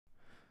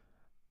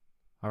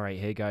All right,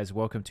 hey guys,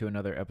 welcome to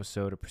another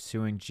episode of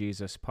Pursuing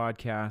Jesus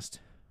podcast.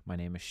 My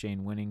name is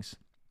Shane Winnings.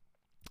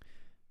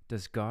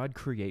 Does God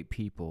create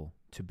people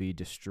to be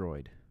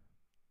destroyed?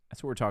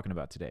 That's what we're talking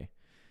about today.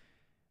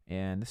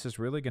 And this is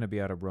really going to be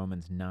out of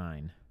Romans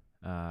 9.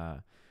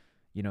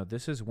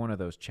 This is one of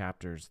those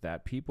chapters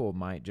that people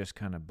might just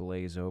kind of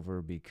blaze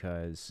over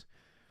because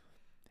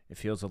it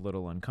feels a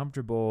little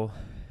uncomfortable.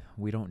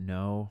 We don't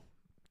know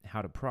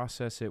how to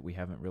process it. We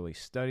haven't really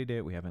studied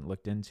it. We haven't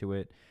looked into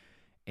it.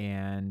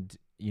 And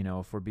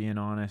if we're being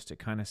honest, it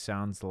kind of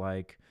sounds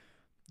like,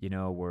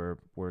 we're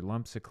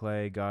lumps of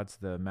clay. God's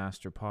the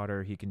master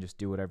potter. He can just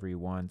do whatever he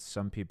wants.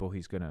 Some people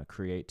he's going to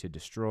create to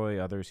destroy.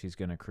 Others he's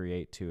going to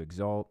create to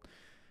exalt.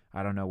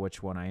 I don't know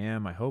which one I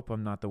am. I hope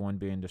I'm not the one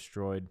being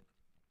destroyed.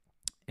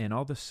 And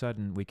all of a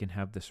sudden, we can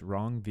have this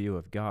wrong view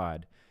of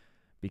God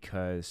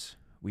because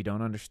we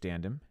don't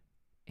understand him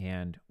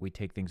and we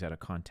take things out of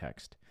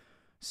context.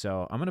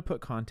 So I'm going to put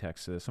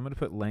context to this. I'm going to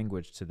put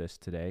language to this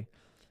today.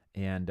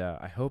 And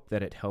I hope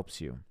that it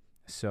helps you.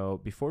 So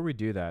before we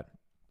do that,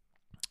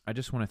 I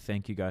just want to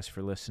thank you guys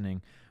for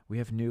listening. We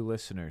have new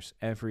listeners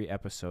every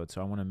episode,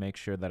 so I want to make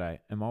sure that I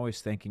am always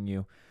thanking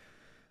you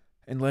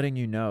and letting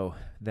you know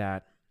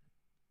that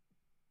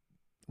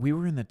we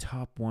were in the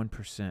top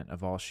 1%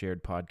 of all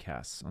shared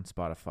podcasts on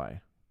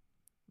Spotify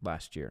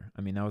last year.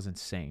 I mean, that was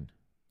insane.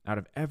 Out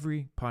of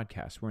every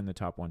podcast, we're in the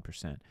top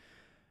 1%.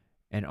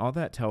 And all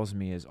that tells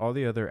me is all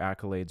the other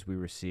accolades we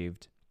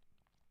received,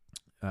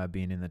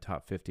 being in the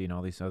top 50 and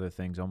all these other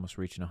things, almost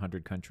reaching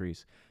 100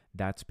 countries,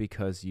 that's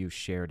because you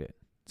shared it.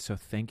 So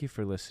thank you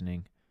for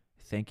listening.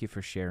 Thank you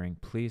for sharing.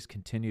 Please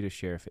continue to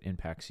share if it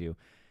impacts you.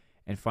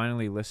 And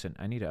finally, listen,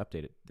 I need to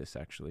update this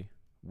actually.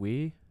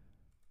 We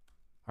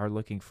are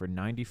looking for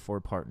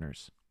 94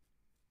 partners.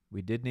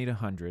 We did need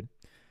 100.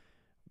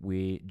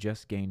 We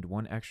just gained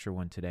one extra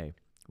one today.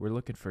 We're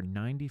looking for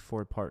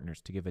 94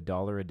 partners to give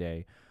 $1 a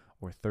day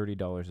or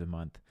 $30 a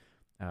month.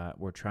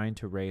 We're trying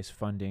to raise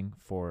funding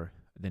for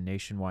the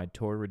nationwide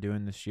tour we're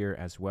doing this year,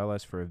 as well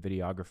as for a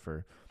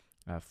videographer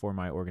for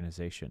my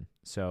organization.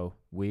 So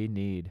we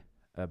need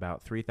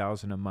about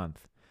 $3,000 a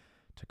month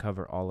to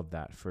cover all of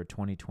that for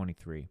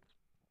 2023.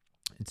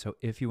 And so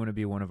if you want to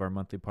be one of our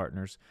monthly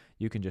partners,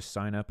 you can just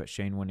sign up at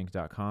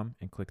shanewinnings.com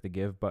and click the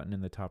give button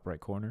in the top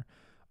right corner,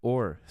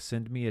 or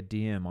send me a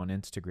DM on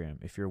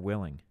Instagram if you're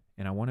willing.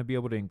 And I want to be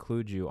able to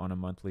include you on a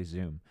monthly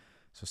Zoom.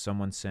 So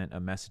someone sent a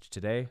message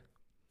today,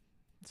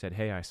 said,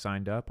 hey, I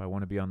signed up. I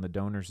want to be on the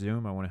donor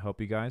Zoom. I want to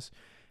help you guys.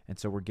 And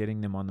so we're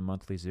getting them on the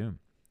monthly Zoom.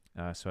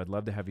 So I'd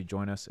love to have you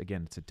join us.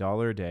 Again, it's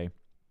 $1 a day,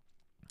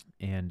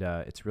 and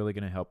it's really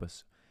going to help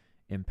us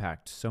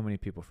impact so many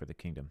people for the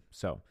kingdom.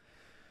 So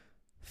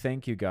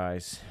thank you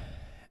guys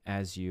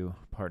as you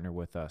partner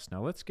with us.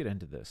 Now let's get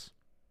into this.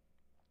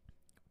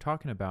 We're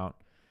talking about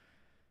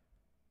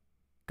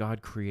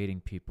God creating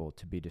people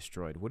to be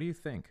destroyed. What do you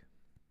think?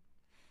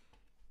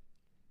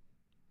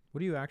 What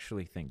do you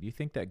actually think? Do you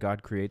think that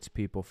God creates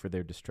people for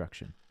their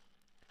destruction?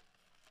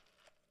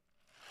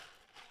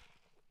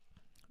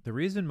 The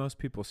reason most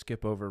people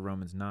skip over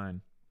Romans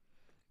 9,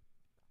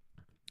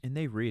 and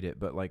they read it,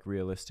 but like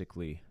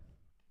realistically,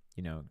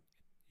 you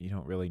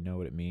don't really know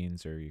what it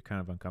means, or you're kind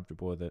of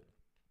uncomfortable with it.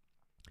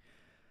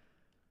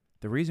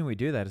 The reason we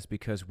do that is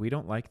because we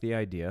don't like the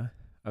idea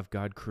of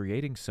God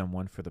creating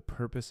someone for the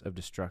purpose of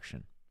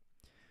destruction.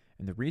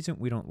 And the reason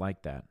we don't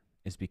like that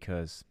is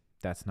because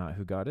that's not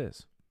who God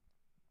is.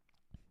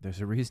 There's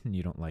a reason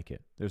you don't like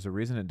it. There's a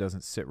reason it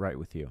doesn't sit right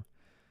with you,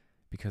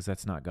 because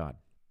that's not God.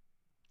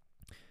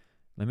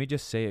 Let me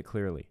just say it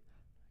clearly.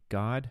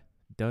 God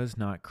does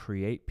not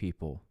create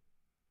people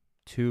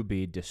to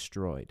be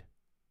destroyed.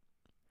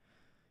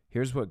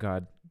 Here's what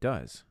God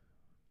does.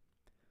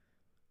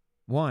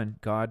 One,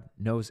 God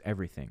knows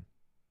everything.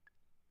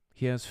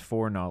 He has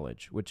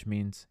foreknowledge, which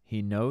means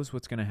he knows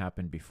what's going to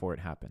happen before it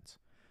happens.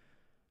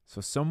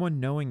 So someone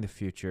knowing the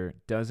future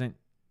doesn't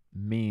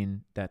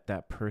mean that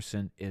that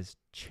person is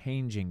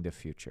changing the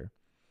future.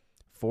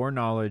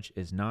 Foreknowledge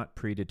is not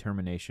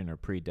predetermination or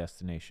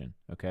predestination,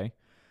 okay?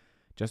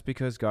 Just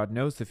because God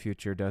knows the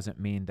future doesn't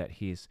mean that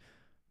he's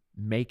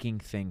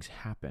making things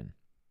happen.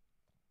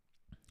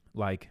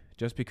 Like,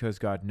 just because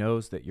God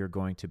knows that you're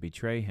going to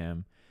betray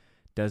him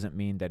doesn't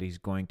mean that he's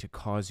going to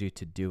cause you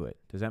to do it.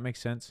 Does that make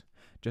sense?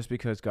 Just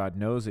because God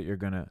knows that you're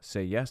going to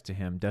say yes to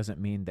him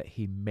doesn't mean that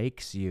he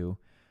makes you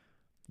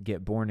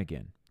get born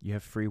again. You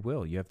have free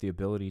will. You have the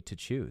ability to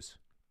choose.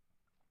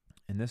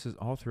 And this is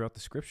all throughout the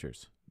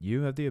scriptures.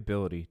 You have the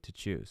ability to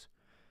choose.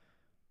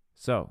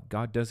 So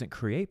God doesn't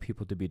create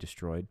people to be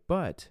destroyed,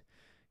 but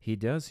he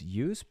does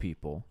use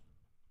people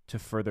to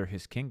further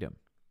his kingdom.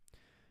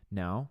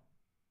 Now,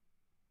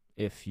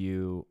 if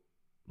you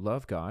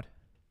love God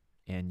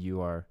and you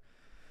are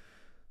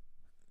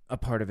a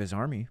part of his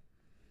army,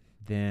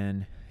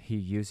 then he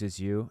uses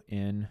you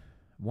in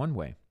one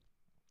way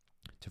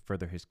to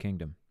further his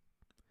kingdom.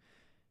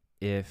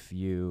 If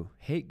you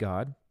hate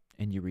God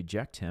and you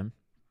reject him,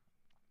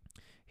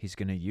 he's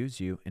going to use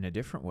you in a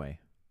different way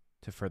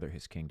to further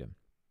his kingdom.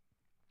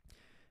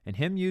 And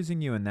him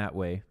using you in that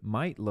way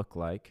might look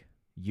like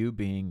you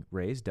being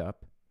raised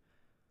up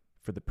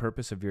for the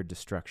purpose of your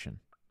destruction.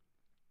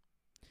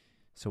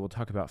 So we'll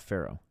talk about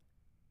Pharaoh.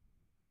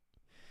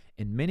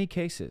 In many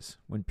cases,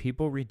 when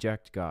people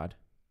reject God,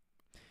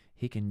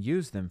 he can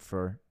use them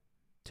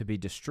to be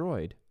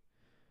destroyed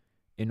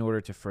in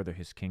order to further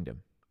his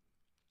kingdom.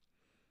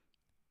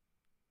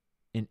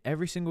 In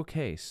every single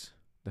case,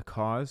 the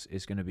cause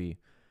is going to be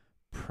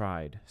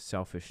pride,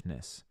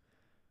 selfishness,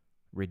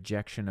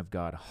 rejection of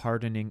God,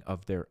 hardening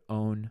of their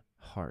own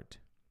heart.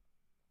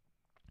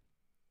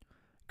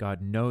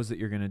 God knows that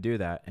you're going to do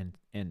that,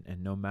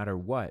 and no matter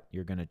what,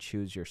 you're going to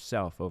choose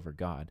yourself over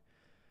God.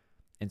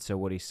 And so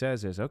what he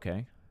says is,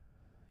 okay,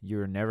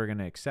 you're never going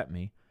to accept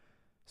me,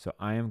 so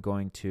I am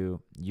going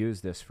to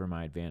use this for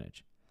my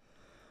advantage.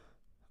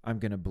 I'm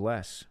going to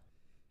bless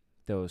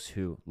those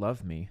who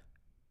love me,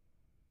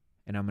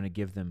 and I'm going to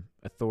give them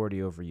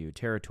authority over you,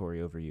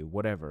 territory over you,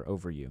 whatever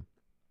over you.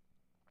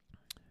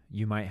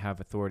 You might have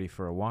authority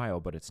for a while,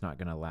 but it's not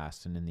going to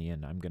last, and in the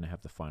end, I'm going to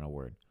have the final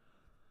word.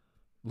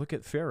 Look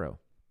at Pharaoh.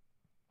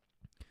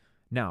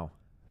 Now,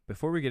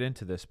 before we get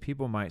into this,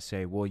 people might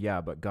say, well, yeah,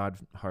 but God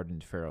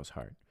hardened Pharaoh's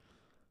heart.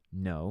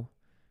 No.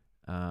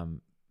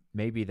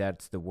 Maybe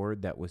that's the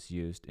word that was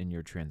used in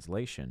your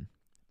translation.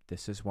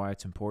 This is why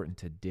it's important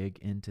to dig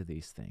into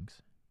these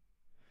things.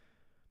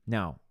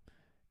 Now,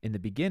 in the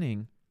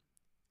beginning,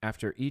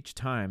 after each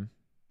time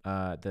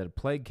that a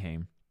plague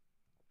came,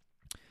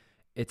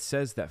 it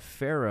says that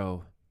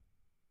Pharaoh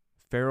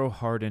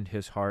hardened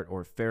his heart,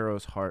 or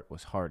Pharaoh's heart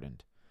was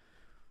hardened.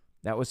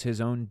 That was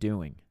his own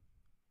doing.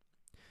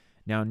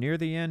 Now, near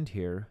the end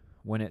here,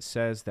 when it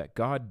says that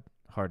God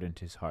hardened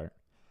his heart,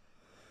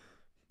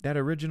 that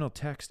original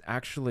text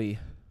actually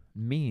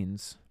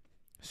means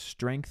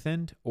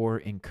strengthened or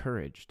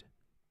encouraged.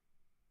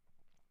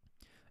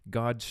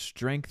 God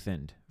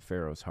strengthened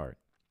Pharaoh's heart.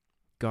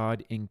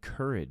 God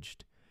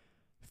encouraged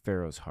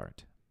Pharaoh's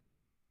heart.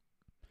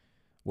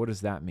 What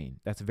does that mean?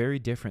 That's very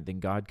different than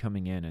God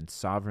coming in and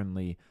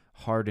sovereignly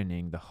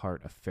hardening the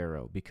heart of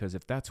Pharaoh. Because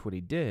if that's what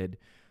he did,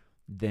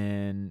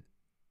 then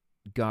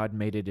God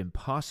made it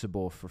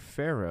impossible for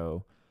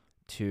Pharaoh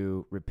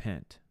to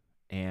repent.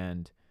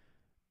 And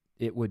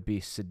it would be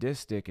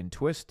sadistic and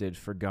twisted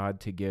for God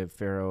to give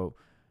Pharaoh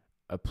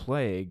a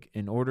plague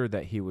in order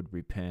that he would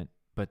repent,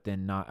 but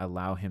then not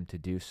allow him to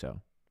do so.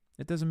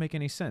 It doesn't make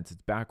any sense.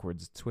 It's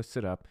backwards. It's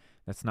twisted up.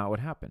 That's not what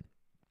happened.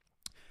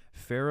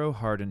 Pharaoh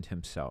hardened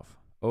himself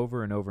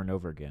over and over and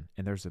over again.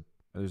 And there's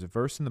a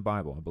verse in the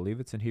Bible, I believe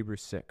it's in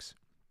Hebrews 6,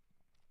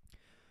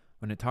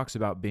 when it talks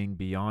about being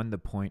beyond the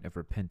point of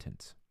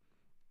repentance.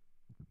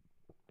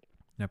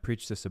 And I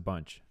preach this a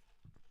bunch.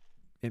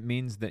 It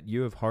means that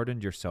you have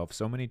hardened yourself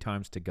so many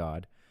times to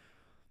God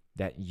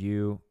that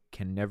you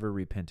can never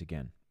repent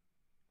again,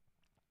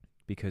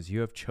 because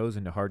you have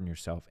chosen to harden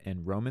yourself.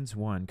 And Romans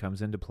 1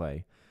 comes into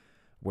play,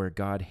 where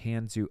God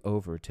hands you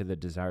over to the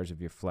desires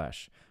of your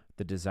flesh,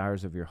 the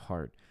desires of your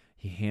heart.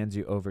 He hands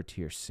you over to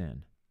your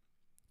sin.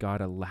 God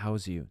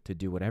allows you to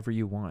do whatever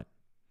you want.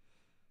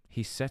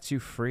 He sets you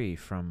free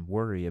from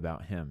worry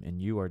about him,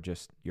 and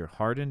you're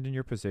hardened in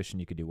your position.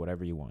 You can do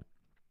whatever you want.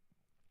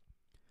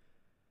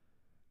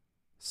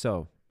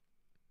 So,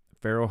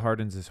 Pharaoh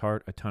hardens his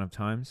heart a ton of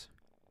times.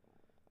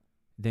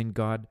 Then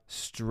God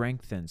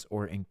strengthens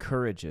or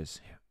encourages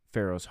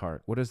Pharaoh's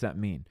heart. What does that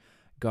mean?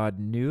 God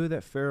knew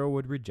that Pharaoh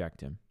would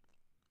reject him.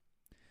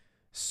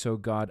 So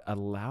God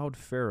allowed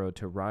Pharaoh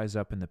to rise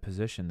up in the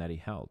position that he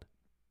held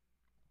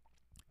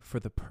for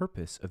the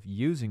purpose of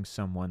using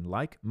someone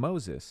like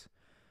Moses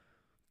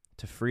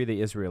to free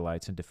the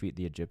Israelites and defeat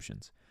the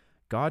Egyptians.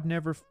 God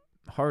never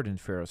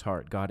hardened Pharaoh's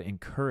heart. God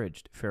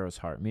encouraged Pharaoh's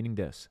heart, meaning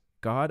this: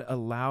 God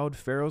allowed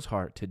Pharaoh's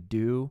heart to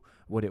do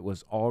what it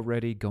was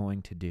already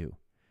going to do.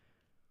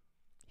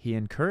 He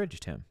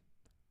encouraged him.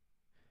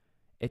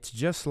 It's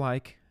just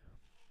like,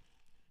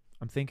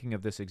 I'm thinking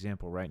of this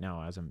example right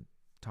now as I'm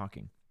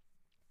talking.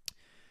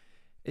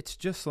 It's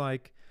just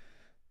like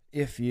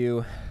if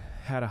you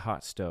had a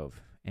hot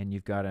stove and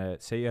you've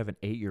got say you have an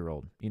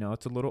 8-year-old,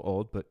 it's a little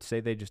old, but say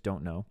they just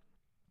don't know.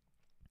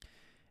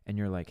 And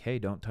you're like, hey,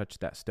 don't touch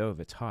that stove.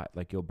 It's hot.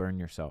 Like, you'll burn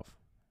yourself.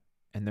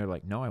 And they're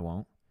like, no, I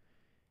won't.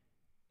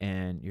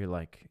 And you're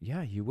like,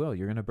 yeah, you will.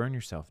 You're going to burn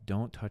yourself.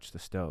 Don't touch the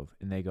stove.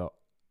 And they go,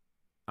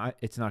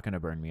 it's not going to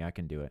burn me. I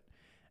can do it.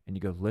 And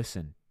you go,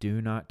 listen,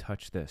 do not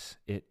touch this.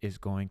 It is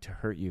going to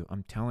hurt you.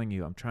 I'm telling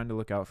you, I'm trying to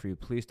look out for you.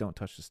 Please don't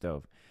touch the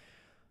stove.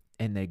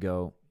 And they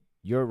go,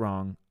 you're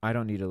wrong. I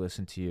don't need to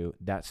listen to you.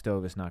 That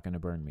stove is not going to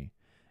burn me.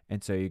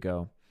 And so you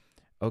go,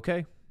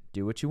 okay,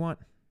 do what you want.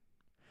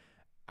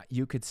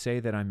 You could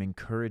say that I'm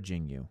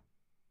encouraging you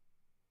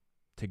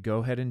to go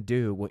ahead and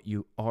do what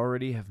you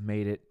already have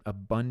made it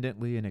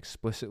abundantly and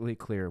explicitly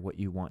clear what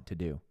you want to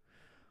do.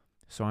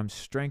 So I'm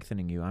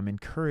strengthening you. I'm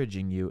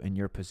encouraging you in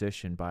your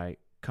position by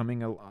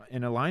coming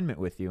in alignment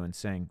with you and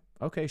saying,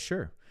 okay,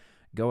 sure,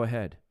 go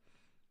ahead.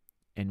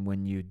 And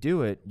when you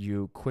do it,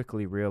 you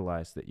quickly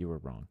realize that you were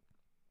wrong.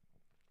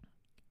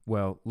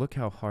 Well, look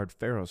how hard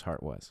Pharaoh's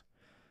heart was.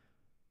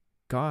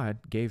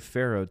 God gave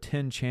Pharaoh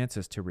 10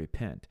 chances to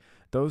repent.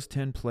 Those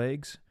 10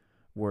 plagues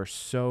were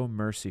so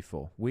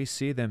merciful. We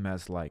see them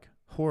as like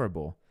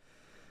horrible,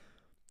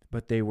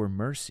 but they were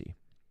mercy,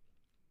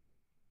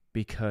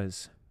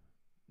 because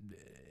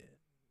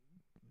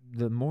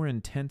the more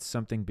intense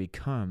something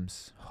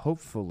becomes,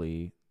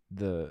 hopefully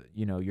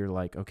you're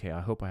like, okay,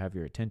 I hope I have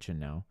your attention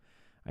now.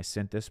 I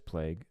sent this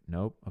plague.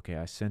 Nope. Okay,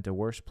 I sent a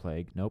worse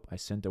plague. Nope, I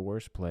sent a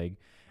worse plague.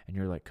 And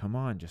you're like, come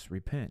on, just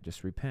repent,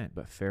 just repent.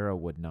 But Pharaoh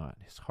would not.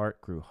 His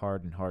heart grew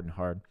hard and hard and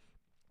hard.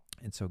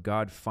 And so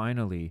God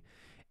finally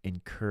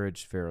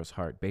encouraged Pharaoh's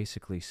heart,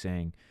 basically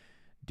saying,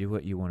 do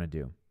what you want to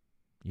do.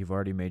 You've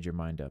already made your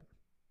mind up.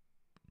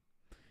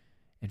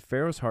 And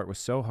Pharaoh's heart was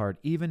so hard,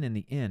 even in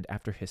the end,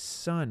 after his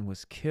son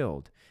was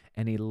killed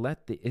and he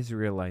let the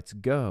Israelites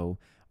go,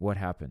 what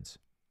happens?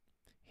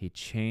 He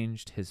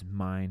changed his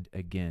mind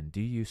again.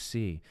 Do you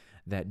see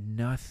that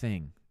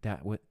nothing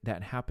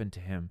that happened to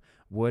him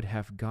would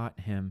have got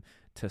him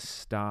to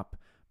stop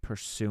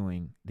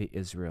pursuing the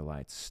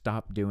Israelites,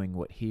 stop doing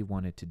what he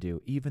wanted to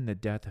do? Even the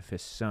death of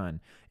his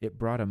son, it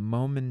brought a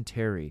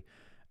momentary,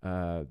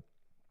 a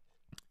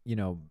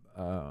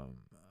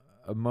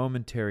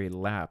momentary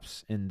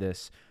lapse in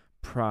this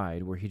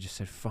pride where he just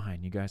said,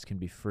 fine, you guys can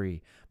be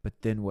free. But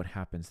then what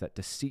happens? That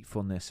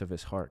deceitfulness of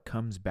his heart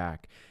comes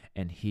back,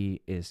 and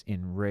he is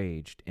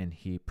enraged, and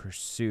he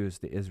pursues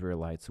the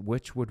Israelites,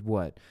 which would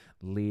what?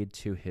 Lead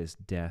to his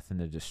death and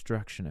the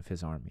destruction of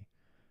his army.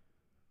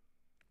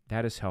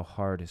 That is how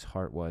hard his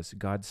heart was.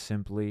 God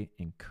simply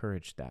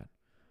encouraged that.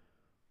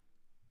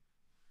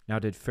 Now,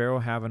 did Pharaoh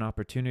have an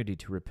opportunity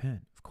to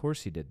repent? Of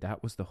course he did.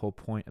 That was the whole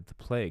point of the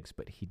plagues,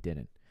 but he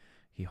didn't.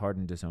 He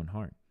hardened his own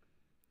heart.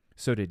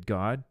 So did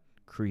God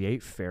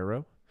create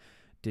Pharaoh?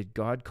 Did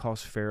God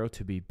cause Pharaoh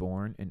to be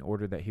born in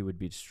order that he would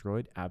be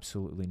destroyed?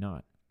 Absolutely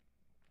not.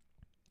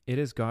 It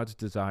is God's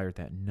desire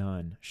that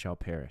none shall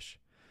perish.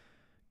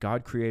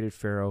 God created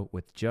Pharaoh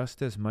with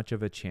just as much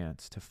of a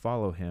chance to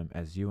follow him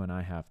as you and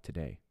I have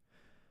today.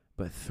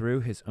 But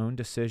through his own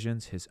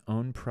decisions, his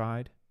own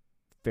pride,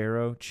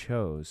 Pharaoh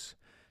chose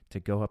to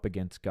go up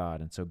against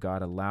God. And so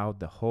God allowed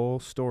the whole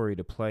story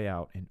to play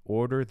out in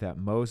order that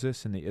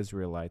Moses and the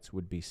Israelites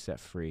would be set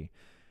free,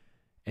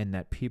 and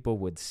that people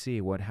would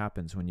see what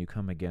happens when you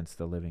come against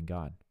the living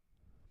God.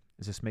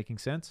 Is this making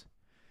sense?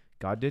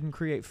 God didn't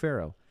create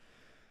Pharaoh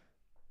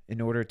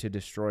in order to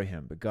destroy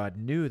him, but God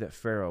knew that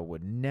Pharaoh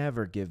would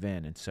never give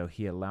in, and so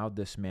he allowed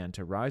this man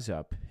to rise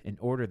up in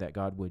order that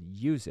God would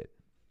use it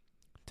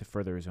to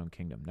further his own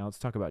kingdom. Now let's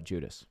talk about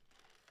Judas.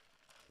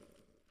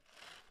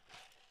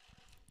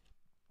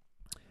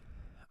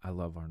 I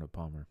love Arnold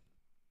Palmer.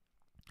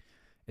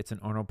 It's an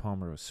Arnold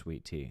Palmer with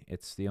sweet tea.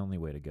 It's the only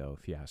way to go,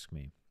 if you ask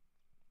me.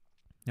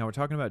 Now we're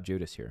talking about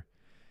Judas here.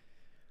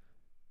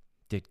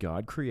 Did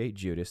God create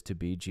Judas to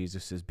be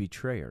Jesus'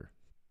 betrayer?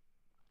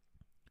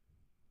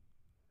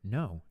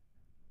 No.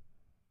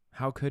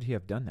 How could he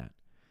have done that?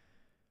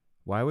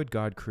 Why would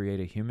God create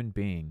a human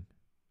being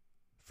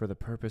for the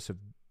purpose of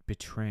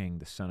betraying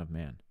the Son of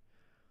Man?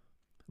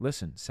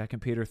 Listen, 2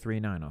 Peter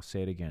 3:9, I'll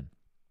say it again.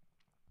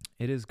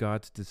 It is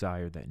God's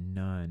desire that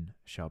none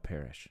shall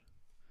perish.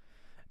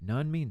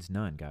 None means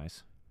none,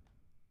 guys.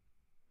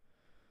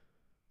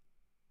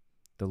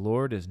 The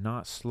Lord is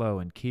not slow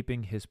in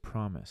keeping his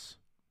promise.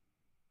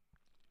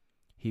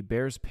 He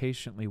bears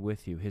patiently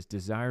with you, his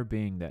desire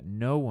being that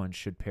no one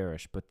should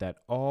perish, but that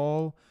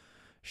all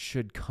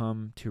should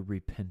come to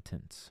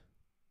repentance.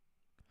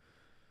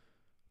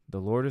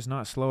 The Lord is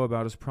not slow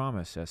about his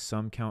promise, as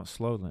some count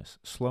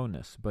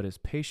slowness, but is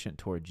patient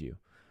toward you,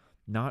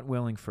 not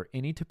willing for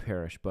any to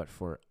perish, but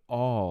for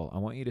all, I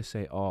want you to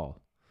say all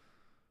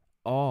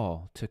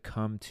to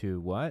come to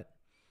what?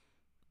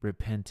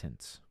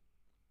 Repentance.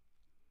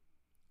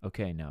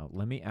 Okay, now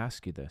let me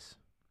ask you this.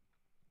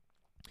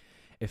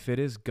 If it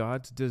is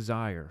God's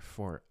desire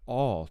for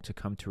all to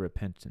come to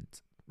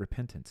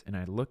repentance, and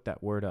I looked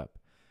that word up,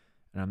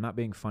 and I'm not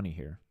being funny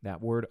here,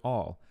 that word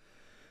all,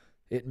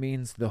 it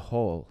means the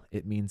whole,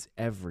 it means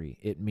every,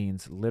 it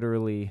means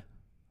literally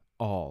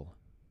all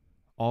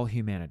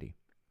humanity.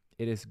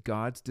 It is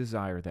God's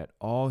desire that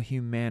all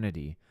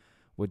humanity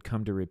would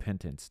come to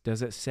repentance.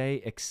 Does it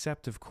say,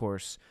 except, of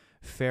course,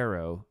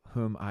 Pharaoh,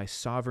 whom I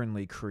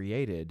sovereignly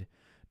created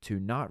to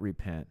not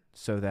repent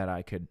so that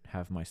I could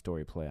have my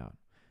story play out?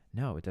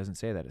 No, it doesn't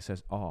say that. It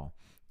says all.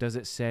 Does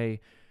it say,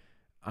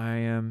 I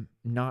am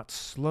not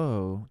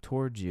slow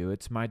towards you?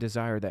 It's my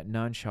desire that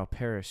none shall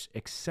perish,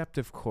 except,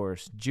 of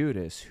course,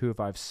 Judas, who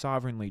I've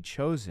sovereignly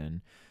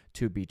chosen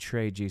to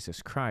betray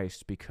Jesus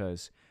Christ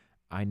because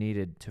I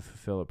needed to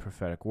fulfill a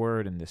prophetic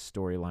word and this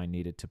storyline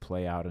needed to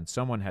play out and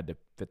someone had to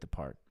fit the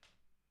part.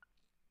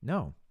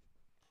 No.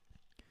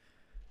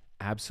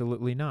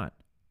 Absolutely not.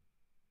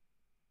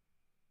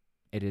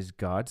 It is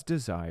God's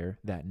desire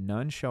that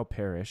none shall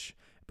perish,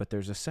 but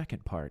there's a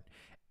second part,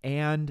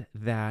 and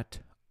that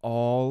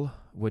all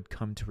would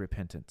come to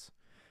repentance,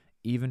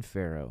 even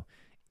Pharaoh,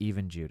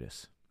 even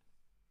Judas.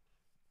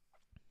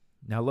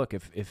 Now look,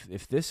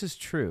 if this is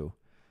true,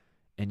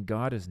 and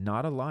God is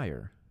not a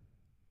liar,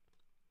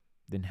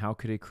 then how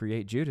could he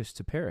create Judas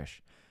to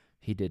perish?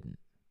 He didn't.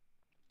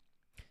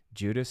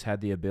 Judas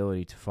had the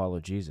ability to follow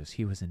Jesus.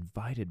 He was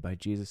invited by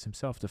Jesus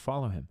himself to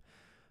follow him,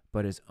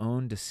 but his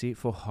own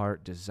deceitful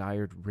heart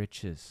desired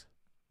riches.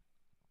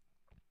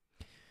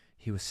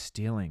 He was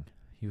stealing.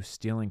 He was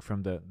stealing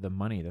from the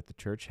money that the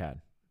church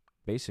had,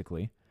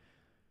 basically.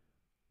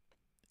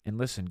 And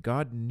listen,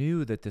 God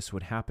knew that this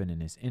would happen in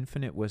his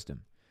infinite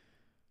wisdom.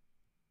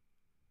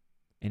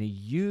 And he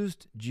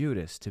used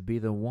Judas to be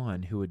the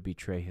one who would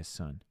betray his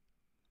son.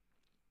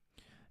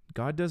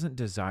 God doesn't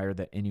desire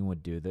that anyone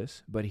would do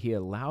this, but he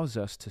allows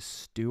us to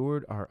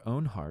steward our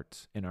own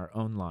hearts and our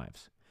own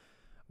lives.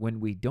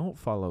 When we don't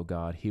follow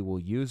God, he will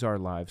use our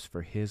lives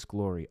for his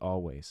glory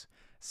always.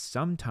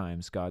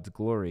 Sometimes God's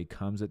glory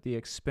comes at the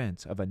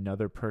expense of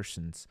another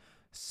person's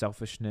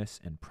selfishness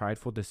and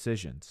prideful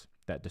decisions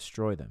that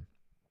destroy them.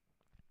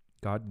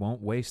 God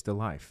won't waste a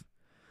life,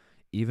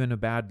 even a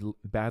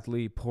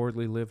badly,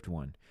 poorly lived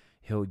one.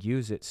 He'll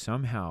use it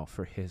somehow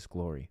for his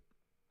glory.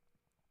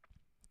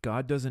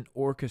 God doesn't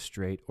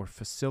orchestrate or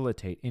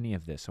facilitate any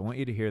of this. I want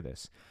you to hear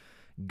this.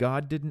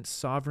 God didn't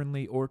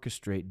sovereignly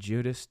orchestrate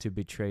Judas to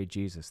betray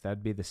Jesus.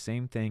 That'd be the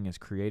same thing as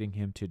creating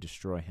him to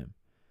destroy him.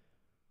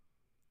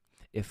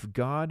 If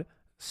God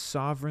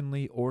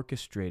sovereignly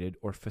orchestrated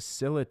or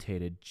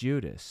facilitated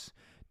Judas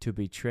to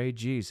betray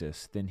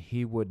Jesus, then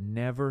he would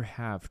never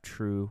have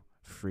true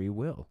free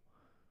will.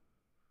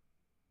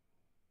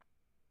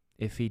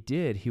 If he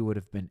did, he would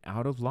have been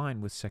out of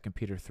line with 2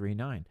 Peter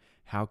 3:9.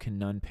 How can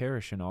none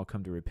perish and all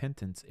come to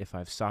repentance if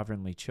I've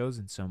sovereignly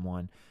chosen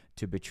someone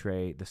to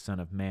betray the Son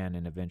of Man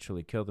and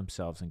eventually kill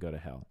themselves and go to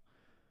hell?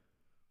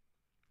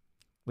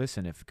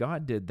 Listen, if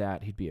God did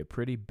that, he'd be a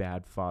pretty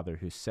bad father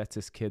who sets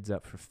his kids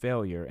up for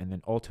failure and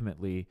then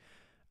ultimately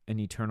an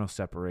eternal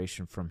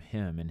separation from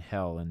him in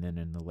hell and then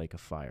in the lake of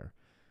fire.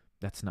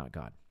 That's not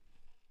God.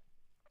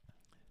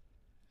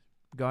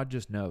 God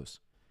just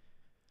knows.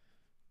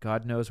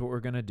 God knows what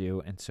we're going to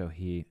do, and so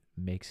he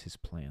makes his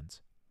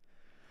plans.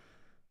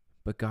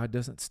 But God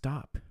doesn't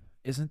stop.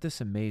 Isn't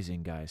this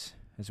amazing, guys?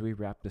 As we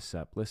wrap this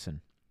up,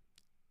 listen.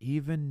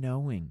 Even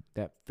knowing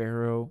that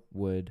Pharaoh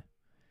would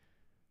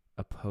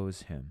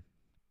oppose him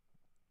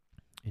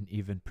and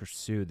even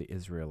pursue the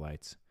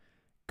Israelites,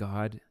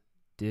 God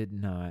did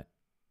not,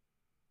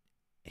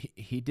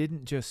 he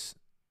didn't just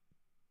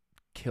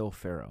kill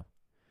Pharaoh.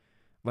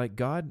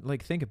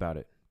 Think about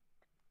it.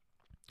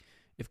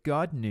 If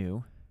God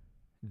knew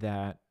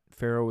that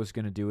Pharaoh was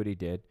going to do what he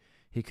did,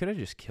 he could have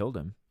just killed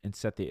him and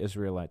set the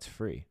Israelites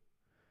free.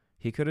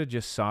 He could have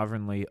just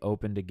sovereignly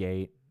opened a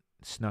gate,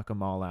 snuck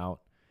them all out,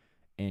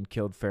 and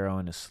killed Pharaoh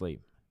in his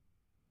sleep.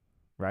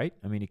 Right?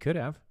 I mean, he could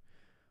have.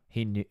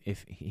 He knew,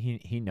 if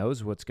he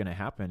knows what's going to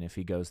happen if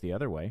he goes the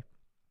other way.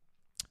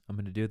 I'm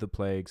going to do the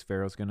plagues.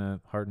 Pharaoh's going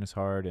to harden his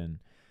heart, and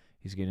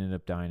he's going to end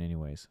up dying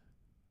anyways.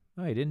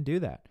 No, he didn't do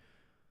that.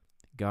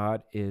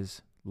 God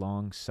is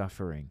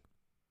long-suffering.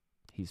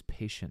 He's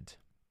patient.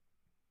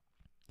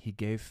 He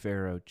gave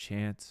Pharaoh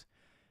chance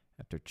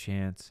after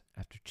chance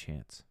after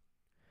chance.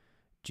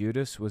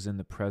 Judas was in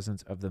the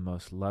presence of the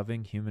most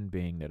loving human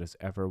being that has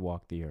ever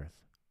walked the earth.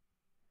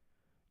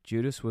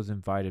 Judas was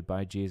invited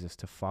by Jesus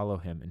to follow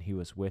him, and he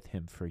was with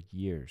him for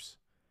years.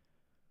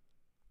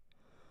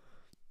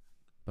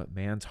 But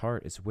man's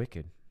heart is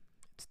wicked.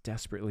 It's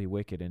desperately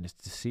wicked, and it's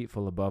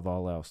deceitful above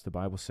all else. The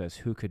Bible says,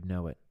 who could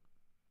know it?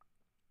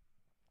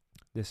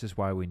 This is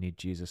why we need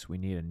Jesus. We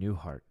need a new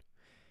heart.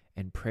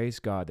 And praise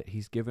God that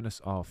he's given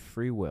us all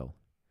free will.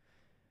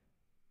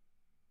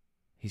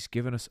 He's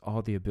given us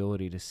all the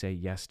ability to say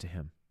yes to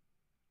him.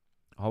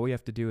 All we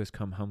have to do is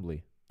come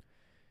humbly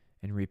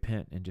and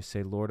repent and just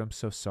say, Lord, I'm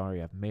so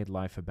sorry. I've made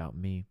life about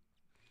me,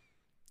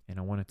 and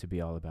I want it to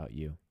be all about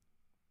you.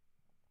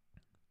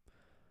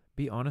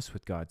 Be honest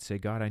with God. Say,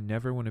 God, I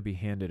never want to be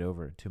handed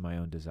over to my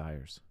own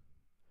desires.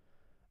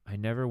 I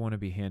never want to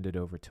be handed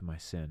over to my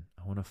sin.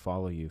 I want to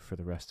follow you for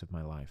the rest of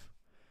my life.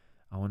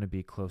 I want to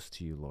be close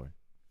to you, Lord.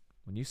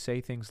 When you say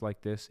things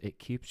like this, it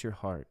keeps your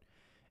heart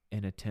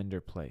in a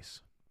tender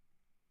place.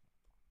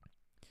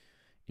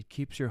 It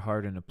keeps your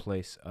heart in a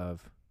place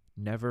of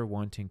never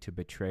wanting to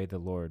betray the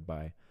Lord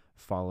by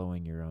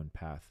following your own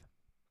path.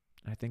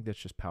 I think that's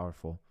just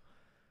powerful.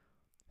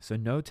 So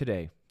know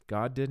today,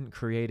 God didn't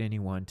create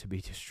anyone to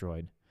be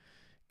destroyed.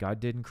 God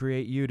didn't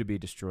create you to be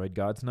destroyed.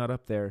 God's not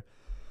up there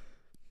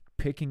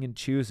picking and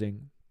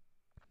choosing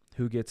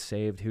who gets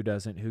saved, who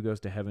doesn't, who goes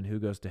to heaven, who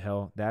goes to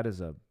hell. That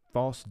is a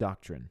false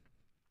doctrine.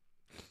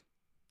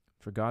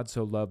 For God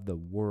so loved the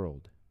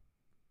world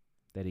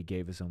that he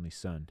gave his only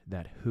Son,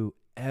 that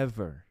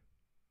whoever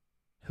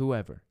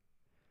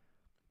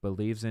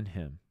believes in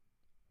him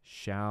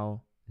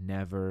shall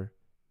never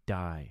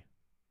die,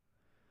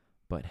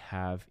 but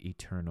have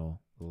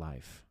eternal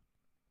life.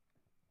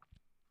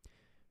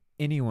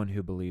 Anyone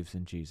who believes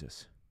in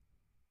Jesus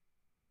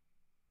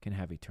can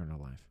have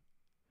eternal life.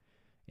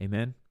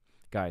 Amen?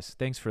 Guys,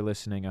 thanks for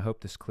listening. I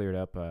hope this cleared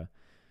up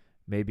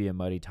maybe a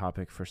muddy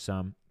topic for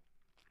some.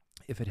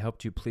 If it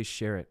helped you, please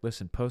share it.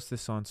 Listen, post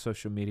this on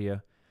social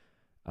media.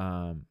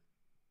 Send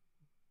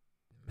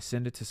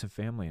it to some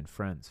family and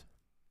friends.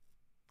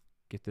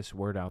 Get this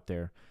word out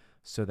there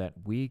so that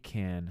we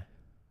can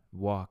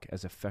walk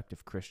as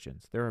effective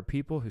Christians. There are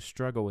people who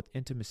struggle with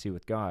intimacy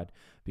with God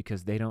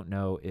because they don't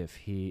know if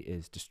he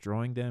is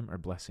destroying them or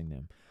blessing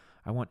them.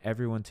 I want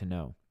everyone to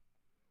know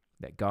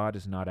that God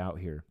is not out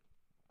here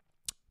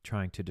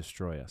trying to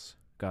destroy us.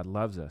 God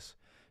loves us.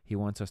 He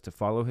wants us to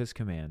follow his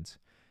commands,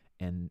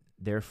 and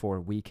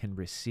therefore we can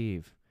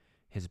receive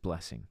his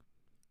blessing.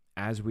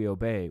 As we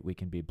obey, we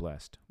can be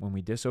blessed. When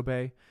we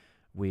disobey,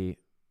 we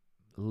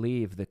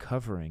leave the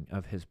covering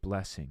of his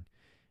blessing,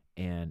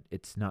 and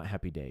it's not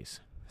happy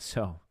days.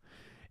 So,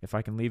 if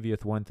I can leave you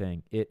with one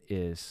thing, it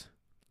is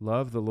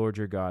love the Lord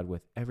your God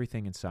with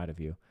everything inside of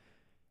you.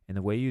 And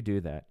the way you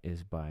do that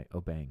is by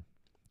obeying.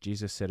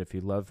 Jesus said, if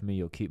you love me,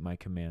 you'll keep my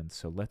commands.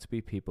 So let's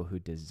be people who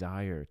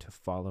desire to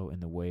follow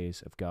in the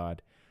ways of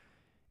God.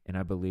 And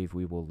I believe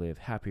we will live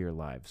happier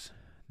lives.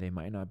 They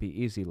might not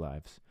be easy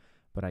lives,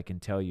 but I can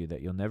tell you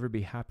that you'll never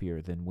be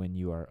happier than when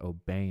you are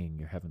obeying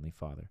your Heavenly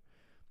Father.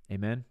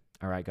 Amen.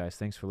 All right, guys,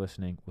 thanks for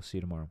listening. We'll see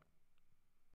you tomorrow.